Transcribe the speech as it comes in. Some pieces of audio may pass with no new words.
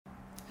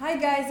Hi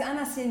guys,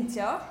 أنا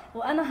سينتيا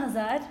وأنا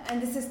هزار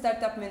and this is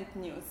Startup Minute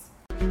News.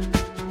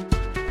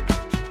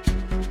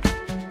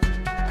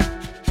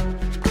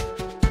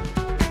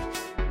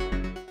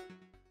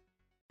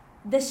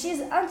 The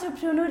She's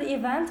Entrepreneur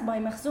event by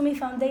Makhzoumi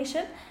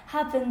Foundation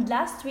happened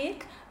last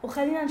week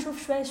وخلينا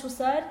نشوف شوي شو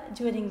صار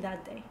during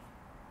that day.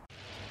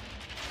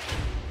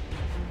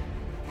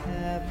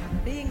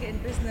 Being in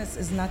business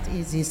is not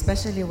easy,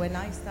 especially when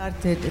I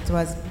started, it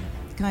was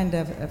kind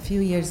of a few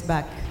years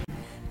back.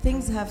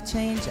 Things have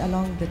changed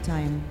along the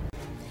time.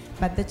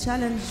 But the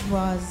challenge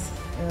was,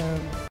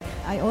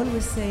 I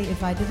always say,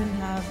 if I didn't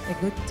have a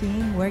good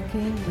team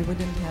working, we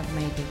wouldn't have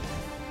made it.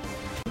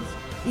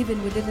 Even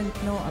we didn't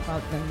know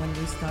about them when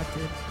we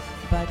started.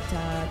 But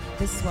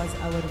this was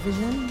our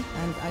vision,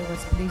 and I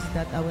was pleased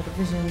that our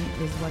vision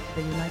is what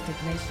the United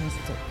Nations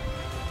took.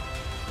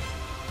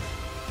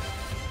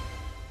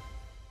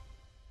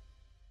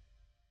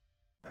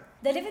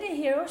 Delivery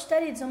Hero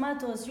اشترت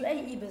زوماتو's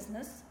UAE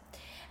business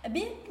ب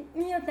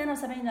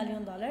 $172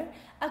 مليون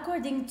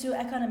according to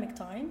Economic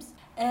Times.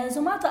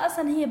 زوماتو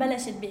أصلاً هي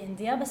بلشت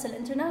بإنديا بس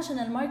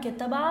الانترناشنال ماركت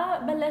تبعها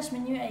بلش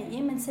من UAE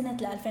من سنة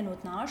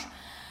 2012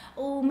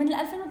 ومن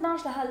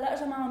 2012 لهلا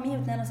جمعوا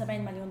 $172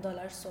 مليون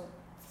so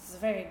it's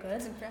very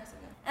good. It's impressive.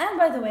 And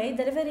by the way,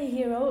 Delivery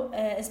Hero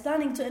is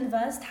planning to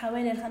invest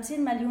حوالي $50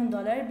 مليون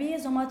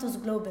بزوماتو's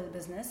global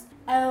business.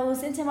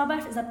 وسنتي ما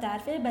بعرف إذا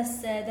بتعرفي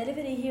بس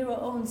Delivery Hero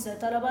owns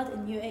طلبات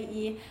in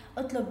UAE،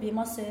 اطلب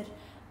بمصر،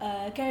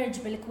 كارج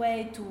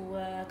بالكويت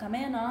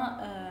وكمان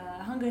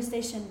Hunger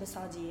Station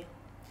بالسعودية.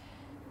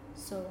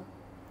 So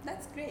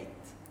That's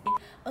great.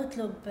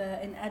 اطلب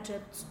in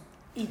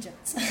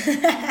Egypt.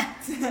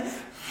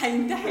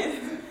 حينتحر.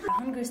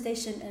 Hunger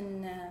Station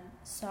in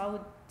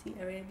Saudi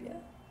Arabia.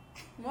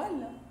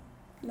 والله.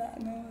 لا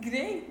no.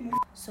 Great.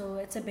 So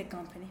it's a big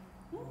company.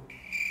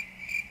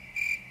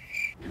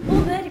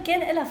 أوبر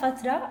كان لها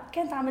فترة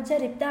كانت عم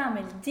تجرب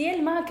تعمل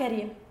ديل مع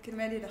كريم.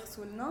 كرمالي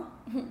رخصولنا.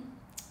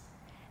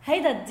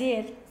 هيدا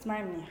الديل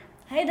اسمعي منيح.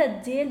 هيدا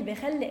الديل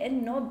بيخلي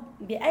إنه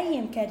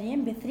بيقيم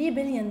كريم ب $3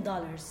 billion.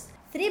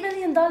 $3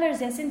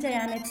 billion يا سنتيا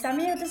يعني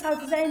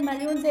 999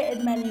 مليون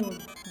زائد مليون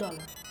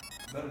دولار.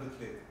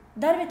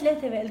 ضرب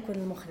 3 بقلكن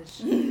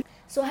المخرج.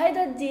 سو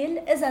هيدا الديل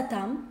إذا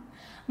تم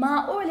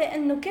معقولة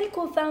إنه كل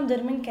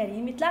كو-فاوندر من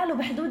كريم يطلع له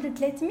بحدود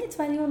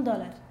 $300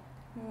 مليون.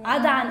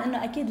 عدا عن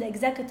إنه أكيد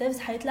الإكزيكتيفز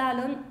حيطلع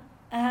لهم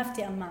a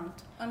hefty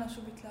amount. أنا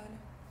شو بيطلع لي؟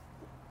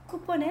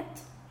 كوبونات.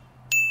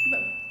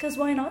 بقبل. Cause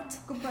why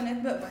not؟ كوبونات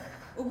بقبل.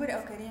 أوبر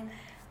أو كريم؟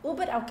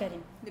 أوبر أو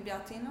كريم. اللي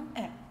بيعطينا؟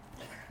 إيه.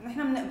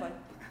 نحن بنقبل.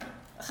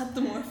 أخذت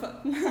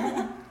موافقة.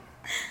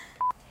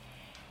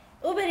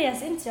 أوبر يا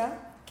سنتيا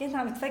كنت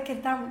عم تفكر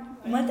تعمل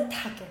ما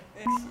تضحكي.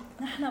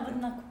 نحن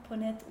بدنا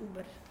كوبونات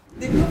أوبر.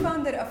 The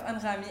co-founder of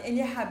أنغامي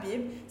إليا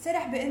حبيب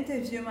صرح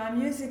بانترفيو مع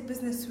Music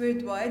Business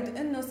Worldwide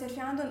إنه صار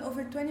في عندهم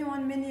over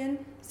 21 million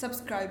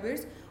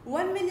subscribers و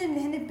 1 million اللي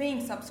هن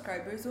paying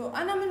subscribers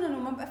وأنا منهم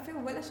وما بقفل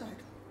ولا شهر.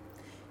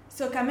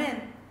 So كمان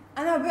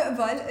أنا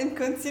بقبل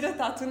إنكم تصيروا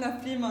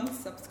تعطونا 3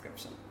 months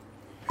subscription.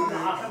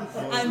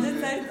 عن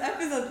جد صارت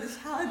episode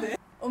لشحادة.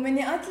 ومن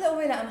نقاط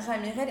القوة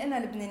لأنغامي غير إنها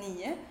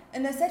لبنانية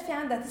إنه صار في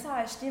عندها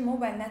 29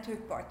 موبايل نتورك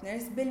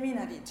بارتنرز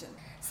بالمينا ريجن.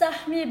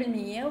 صح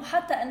 100%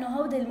 وحتى انه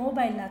هودي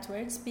الموبايل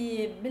نتوركس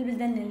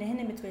بالبلدان اللي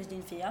هن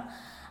متواجدين فيها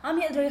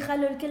عم يقدروا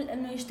يخلوا الكل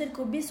انه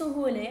يشتركوا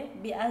بسهوله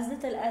as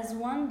little as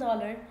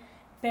 $1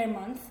 per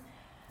month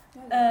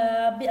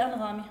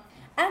بأنغامي.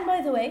 And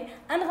by the way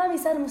أنغامي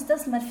صار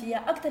مستثمر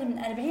فيها أكثر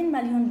من $40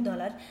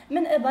 مليون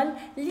من قبل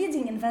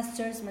leading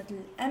investors مثل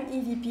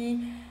MEVP,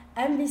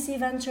 MBC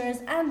Ventures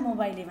and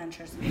Mobile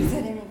Ventures.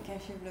 زلمة مين كان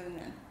في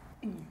بلبنان؟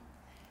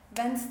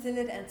 بن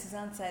ستيلر and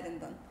سوزان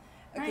سايرندون.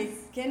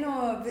 Okay,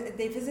 كانوا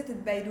they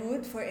visited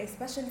Beirut for a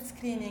special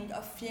screening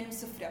of film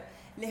سفرة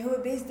اللي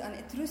هو based on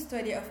a true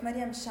story of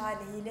مريم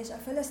الشاعر اللي هي ليش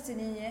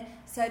فلسطينية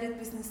صارت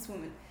business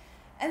woman.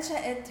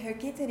 أنشأت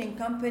her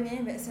catering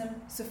company باسم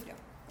سفرة.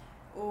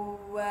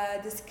 و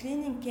the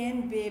screening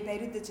كان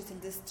ببيروت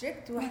ديجيتال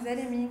ديستريكت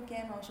وحذري مين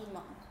كان موجود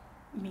معهم؟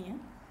 مين؟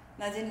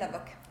 نادين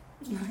لبك.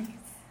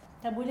 نايس.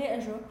 طب وليه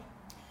اجوا؟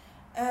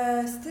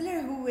 ستيلر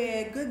هو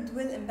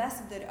Goodwill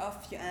Ambassador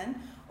of UN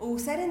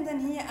وسارندن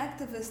هي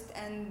activist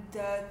and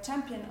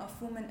champion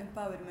of women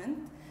empowerment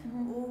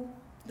و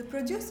the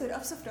producer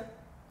of سفرة.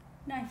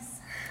 نايس.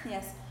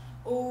 Yes.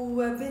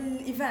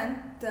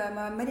 وبالايفنت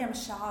مريم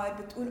الشعار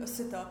بتقول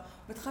قصتها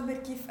بتخبر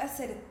كيف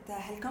أثرت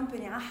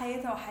هالكمباني على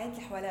حياتها وحياة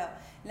اللي حواليها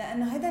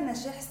لأنه هذا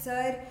النجاح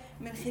صار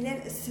من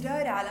خلال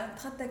إصرار على أن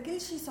تخطى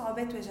كل شيء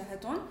صعوبات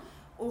واجهتهم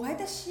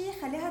وهذا الشيء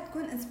خليها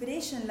تكون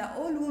inspiration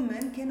لأول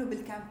women كانوا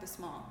بالكامبس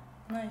معها.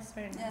 نايس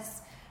very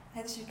nice.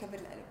 هذا الشيء بكبر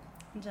القلب.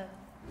 جد.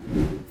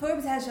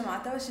 فوربس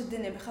هالجمعة توش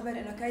الدنيا بخبر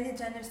إنه كايلي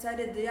جينر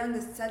صارت the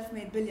youngest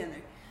self-made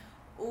billionaire.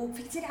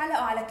 وفي كتير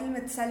علقوا على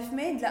كلمة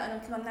self-made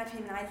لأنه مثل ما بنعرف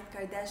هي من عائلة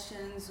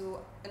كارداشيانز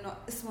وإنه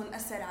اسمهم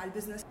أثر على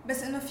البزنس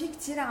بس إنه في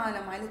كتير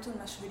عالم عائلتهم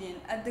مشهورين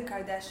قد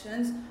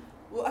كارداشيانز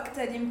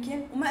وأكتر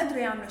يمكن وما قدروا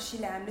يعملوا الشيء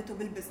اللي عملته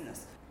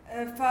بالبزنس.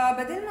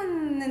 فبدل ما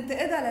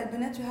ننتقدها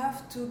للبنات you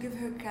have to give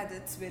her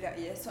credits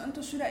برأيي. سو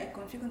انتم شو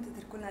رأيكم؟ فيكم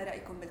تتركوا لنا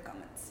رأيكم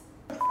بالكومنتس.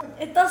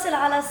 اتصل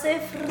على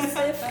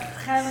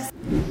 005.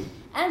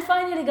 And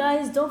finally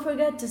guys, don't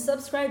forget to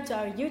subscribe to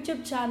our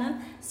YouTube channel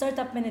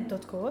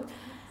startupminute.co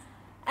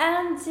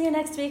and see you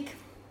next week.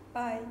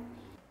 Bye.